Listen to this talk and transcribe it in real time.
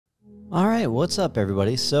All right, what's up,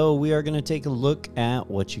 everybody? So we are going to take a look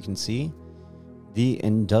at what you can see, the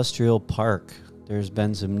industrial park. There's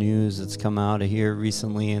been some news that's come out of here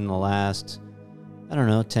recently in the last,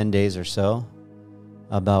 10 days or so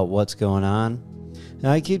about what's going on.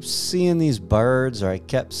 Now, I keep seeing these birds, or I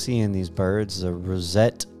kept seeing these birds, the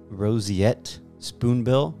roseate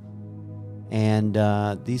spoonbill. And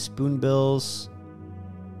these spoonbills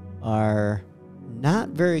are not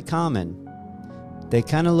very common. They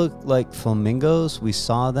kind of look like flamingos. We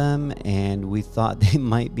saw them and we thought they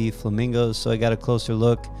might be flamingos, so I got a closer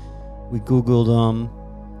look. We Googled them,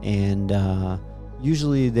 and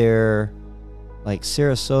usually they're like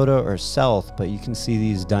Sarasota or South, but you can see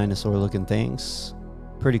these dinosaur-looking things.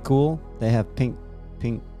 Pretty cool. They have pink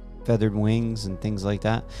feathered wings and things like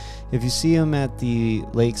that. If you see them at the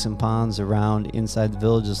lakes and ponds around inside the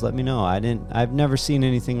villages, let me know. I've never seen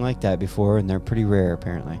anything like that before, and they're pretty rare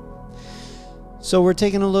apparently. So we're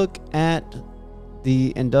taking a look at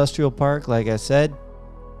the industrial park. Like I said,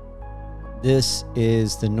 this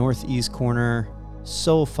is the northeast corner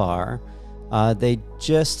so far. They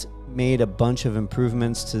just made a bunch of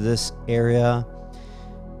improvements to this area,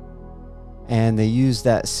 and they used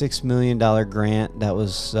that $6 million grant that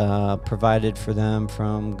was provided for them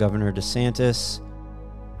from Governor DeSantis.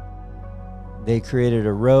 They created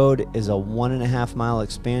a road, is a 1.5 mile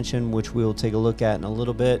expansion, which we will take a look at in a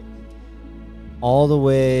little bit, all the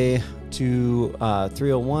way to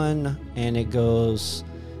 301, and it goes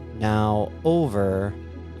now over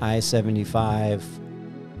I-75,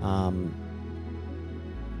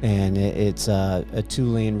 and it's a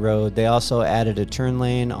 2-lane road. They also added a turn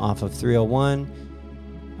lane off of 301,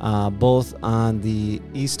 both on the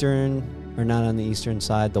eastern, or not on the eastern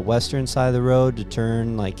side, the western side of the road to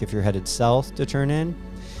turn, like if you're headed south to turn in,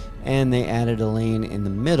 and they added a lane in the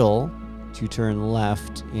middle to turn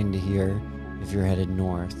left into here if you're headed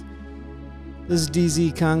north. This is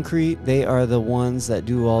DZ Concrete. They are the ones that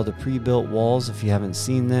do all the pre-built walls. If you haven't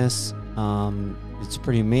seen this, it's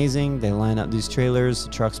pretty amazing. They line up these trailers,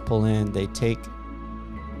 the trucks pull in, they take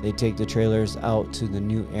the trailers out to the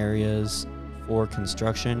new areas for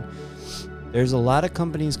construction. There's a lot of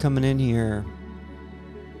companies coming in here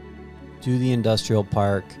to the industrial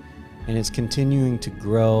park, and it's continuing to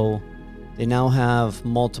grow. They now have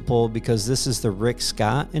multiple, because this is the Rick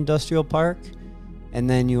Scott Industrial Park, and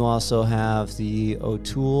then you also have the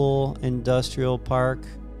O'Toole Industrial Park,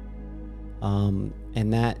 and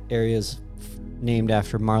that area is named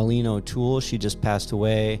after Marlene O'Toole. She just passed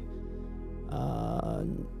away, I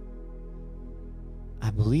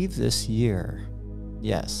believe this year.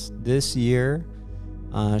 Yes, this year.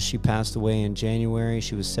 She passed away in January.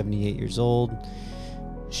 She was 78 years old.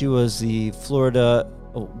 She was a Florida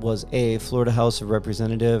House of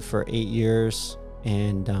Representative for 8 years,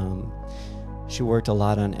 and she worked a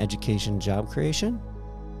lot on education, job creation.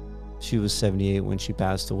 She was 78 when she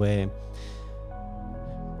passed away.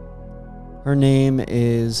 Her name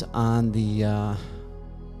is on the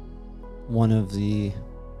one of the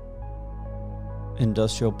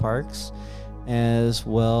industrial parks, as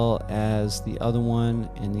well as the other one,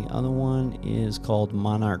 and the other one is called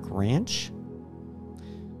Monarch Ranch.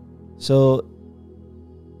 So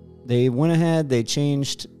they went ahead, they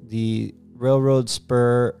changed the railroad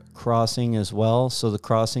spur crossing as well. So the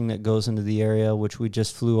crossing that goes into the area, which we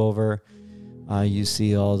just flew over, you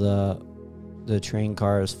see all the train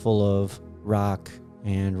cars full of rock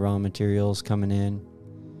and raw materials coming in.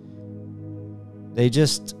 They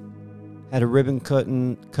just had a ribbon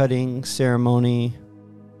cutting ceremony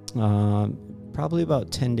probably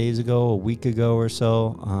about 10 days ago, a week ago or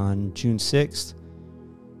so, on June 6th,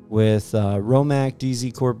 with Romac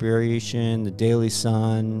DZ Corporation, the Daily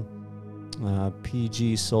Sun,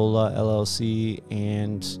 PG Sola LLC,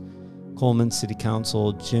 and Coleman City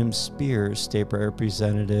Council, Jim Spears, State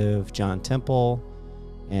Representative John Temple,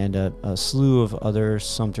 and a slew of other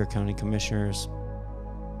Sumter County commissioners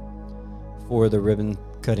for the ribbon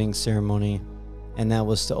cutting ceremony. And that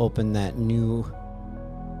was to open that new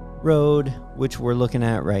road, which we're looking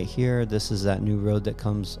at right here. This is that new road that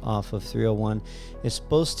comes off of 301. It's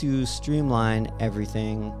supposed to streamline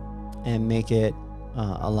everything and make it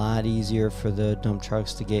a lot easier for the dump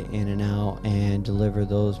trucks to get in and out and deliver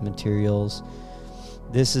those materials.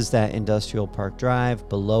 This is that Industrial Park Drive.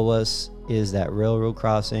 Below us is that railroad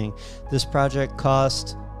crossing. This project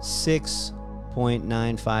cost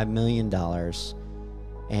 $6.95 million,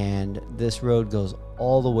 and this road goes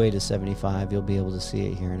all the way to 75. You'll be able to see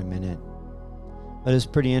it here in a minute. But it's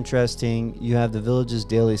pretty interesting. You have the Village's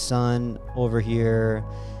Daily Sun over here,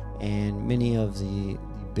 and many of the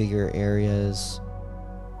bigger areas.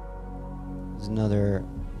 There's another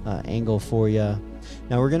angle for you.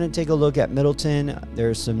 Now we're going to take a look at Middleton.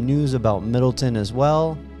 There's some news about Middleton as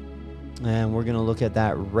well, and we're going to look at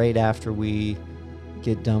that right after we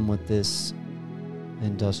get done with this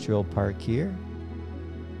industrial park here.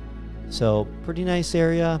 So pretty nice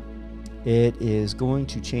area. It is going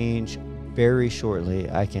to change very shortly.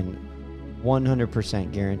 I can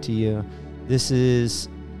 100% guarantee you. This is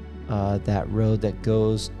that road that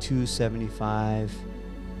goes 275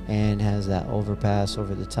 and has that overpass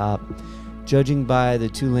over the top. Judging by the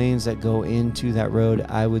 2 lanes that go into that road,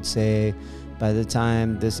 I would say by the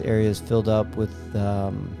time this area is filled up with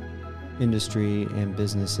industry and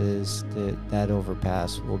businesses, that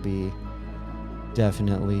overpass will be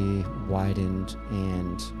definitely widened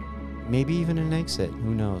and maybe even an exit.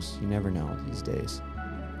 Who knows? You never know these days.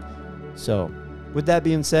 So with that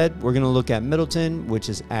being said, we're going to look at Middleton, which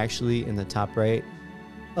is actually in the top right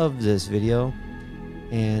of this video.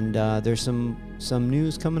 And there's some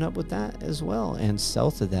news coming up with that as well. And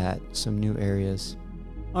south of that, some new areas.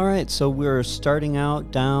 All right, so we're starting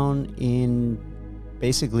out down in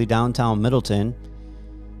basically downtown Middleton.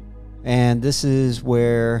 And this is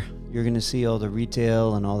where you're going to see all the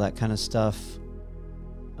retail and all that kind of stuff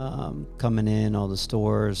coming in, all the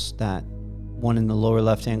stores. That one in the lower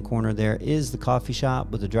left-hand corner there is the coffee shop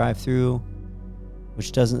with a drive-through,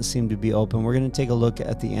 which doesn't seem to be open. We're going to take a look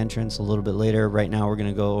at the entrance a little bit later. Right now, we're going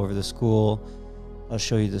to go over the school. I'll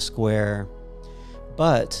show you the square.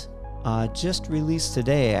 But just released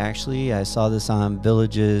today, actually, I saw this on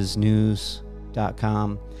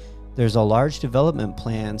villagesnews.com. There's a large development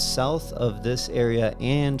plan south of this area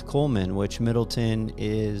and Coleman, which Middleton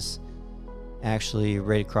is actually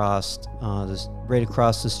right across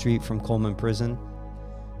the street from Coleman Prison.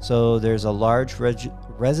 So there's a large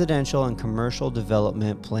residential and commercial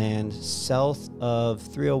development planned south of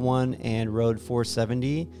 301 and Road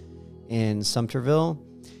 470 in Sumterville,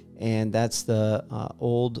 and that's the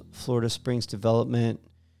old Florida Springs development.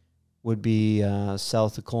 Would be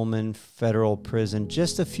south of Coleman Federal Prison,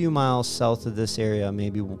 just a few miles south of this area,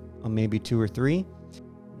 maybe 2 or 3.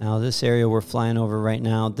 Now this area we're flying over right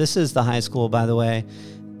now, this is the high school, by the way.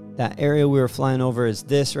 That area we were flying over is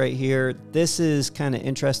this right here. This is kind of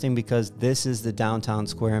interesting because this is the downtown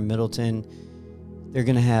square in Middleton. They're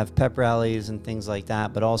going to have pep rallies and things like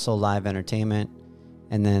that, but also live entertainment.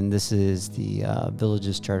 And then this is the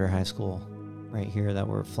Villages Charter High School right here that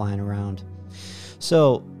we're flying around.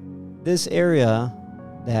 So this area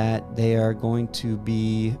that they are going to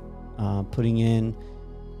be putting in,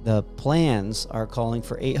 the plans are calling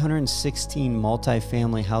for 816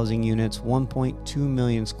 multifamily housing units, 1.2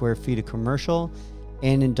 million square feet of commercial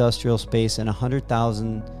and industrial space, and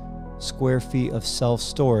 100,000 square feet of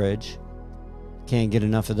self-storage. Can't get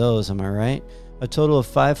enough of those, am I right? A total of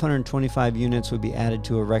 525 units would be added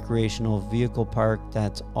to a recreational vehicle park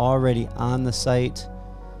that's already on the site.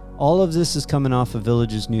 All of this is coming off of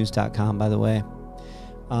villagesnews.com, by the way.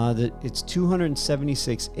 It's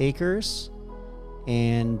 276 acres.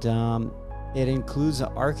 And it includes an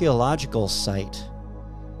archaeological site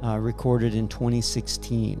recorded in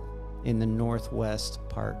 2016 in the northwest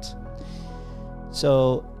part.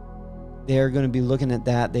 So they're going to be looking at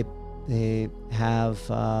that. They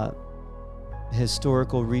have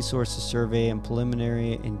historical resources survey and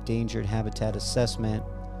preliminary endangered habitat assessment.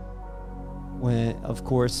 When, of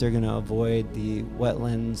course, they're going to avoid the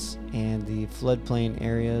wetlands and the floodplain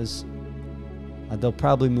areas. They'll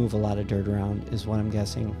probably move a lot of dirt around, is what I'm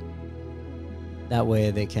guessing. That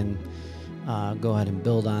way they can go ahead and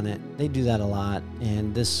build on it. They do that a lot.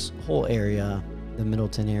 And this whole area, the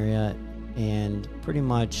Middleton area, and pretty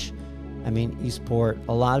much, I mean, Eastport,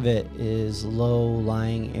 a lot of it is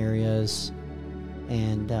low-lying areas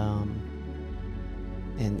and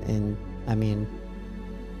I mean,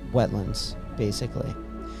 wetlands, basically.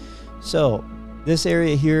 So this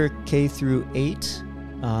area here, K through 8,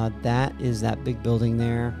 that is that big building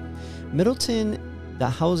there. Middleton, the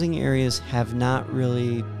housing areas have not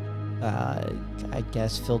really, I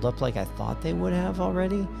guess, filled up like I thought they would have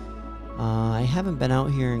already. I haven't been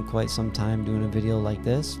out here in quite some time doing a video like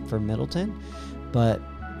this for Middleton, but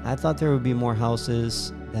I thought there would be more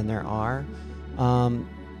houses than there are.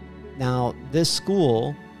 Now, this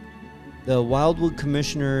school, the Wildwood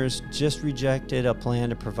Commissioners just rejected a plan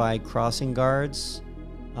to provide crossing guards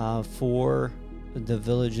for the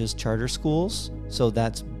village's charter schools. So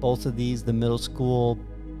that's both of these, the middle school,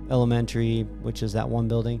 elementary, which is that one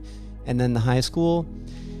building, and then the high school.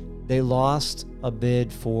 They lost a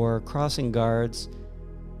bid for crossing guards.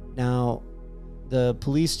 Now, the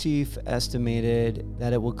police chief estimated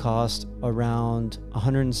that it would cost around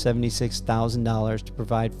 $176,000 to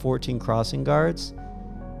provide 14 crossing guards,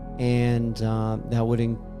 and that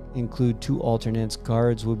would include 2 alternates.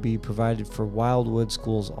 Guards would be provided for Wildwood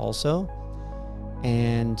schools also,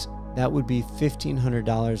 and that would be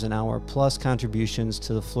 $1,500 an hour plus contributions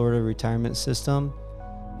to the Florida retirement system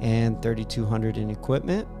and $3,200 in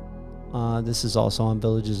equipment. This is also on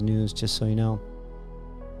Villages News, just so you know.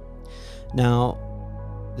 Now,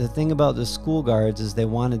 the thing about the school guards is they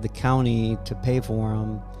wanted the county to pay for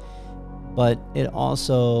them, but it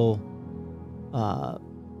also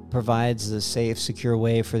provides a safe, secure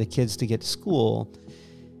way for the kids to get to school.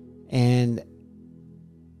 And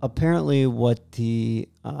apparently what the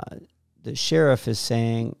sheriff is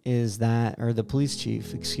saying is that, or the police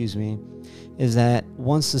chief, excuse me, is that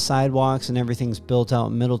once the sidewalks and everything's built out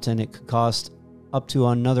in Middleton, it could cost up to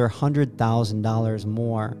another $100,000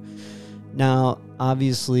 more. Now,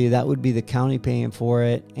 obviously, that would be the county paying for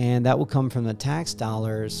it, and that would come from the tax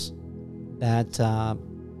dollars that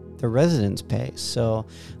the residents pay. So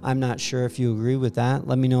I'm not sure if you agree with that.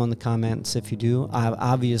 Let me know in the comments if you do.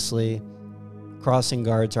 Obviously, crossing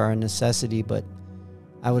guards are a necessity, but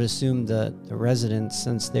I would assume the residents,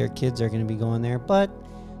 since their kids are going to be going there. But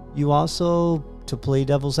you also, to play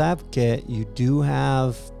devil's advocate, you do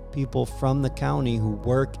have people from the county who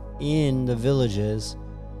work in the villages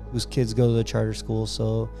whose kids go to the charter school.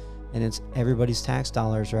 So, and it's everybody's tax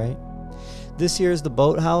dollars, right? This here is the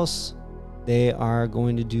boathouse. They are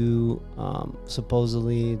going to do,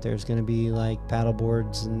 supposedly there's going to be like paddle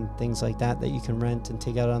boards and things like that that you can rent and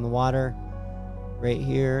take out on the water right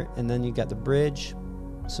here. And then you got the bridge.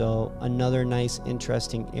 So another nice,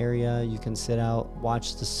 interesting area. You can sit out,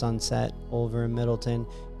 watch the sunset over in Middleton.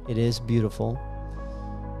 It is beautiful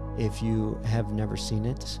if you have never seen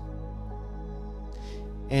it.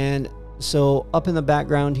 And so up in the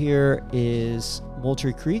background here is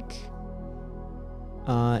Moultrie Creek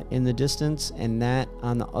in the distance, and that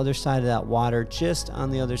on the other side of that water, just on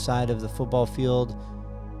the other side of the football field,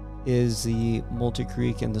 is the Moultrie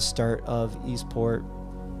Creek and the start of Eastport.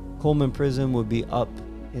 Coleman Prison would be up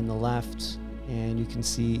in the left, and you can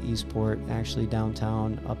see Eastport actually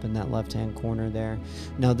downtown up in that left-hand corner there.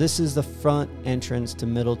 Now this is the front entrance to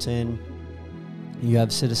Middleton. You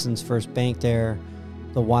have Citizens First Bank there,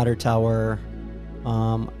 the water tower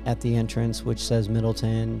at the entrance, which says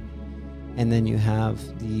Middleton, and then you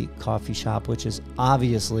have the coffee shop, which is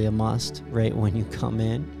obviously a must right when you come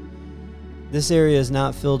in. This area is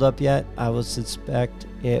not filled up yet. I would suspect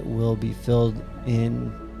it will be filled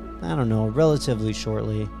in, I don't know, relatively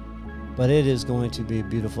shortly, but it is going to be a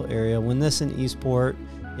beautiful area. When this in Eastport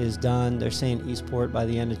is done, they're saying Eastport by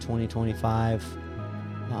the end of 2025.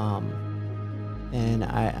 And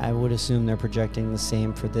I would assume they're projecting the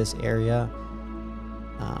same for this area.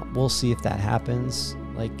 We'll see if that happens.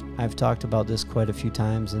 Like I've talked about this quite a few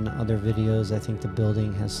times in other videos. I think the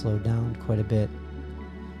building has slowed down quite a bit.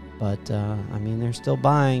 But, I mean, they're still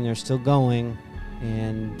buying, they're still going,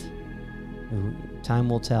 and time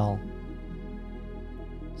will tell.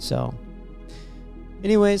 So,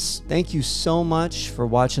 anyways, thank you so much for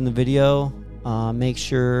watching the video. Make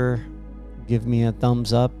sure, give me a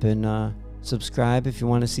thumbs up and subscribe if you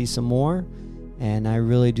want to see some more. And I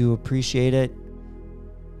really do appreciate it.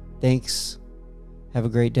 Thanks. Have a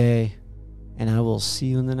great day. And I will see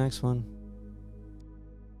you in the next one.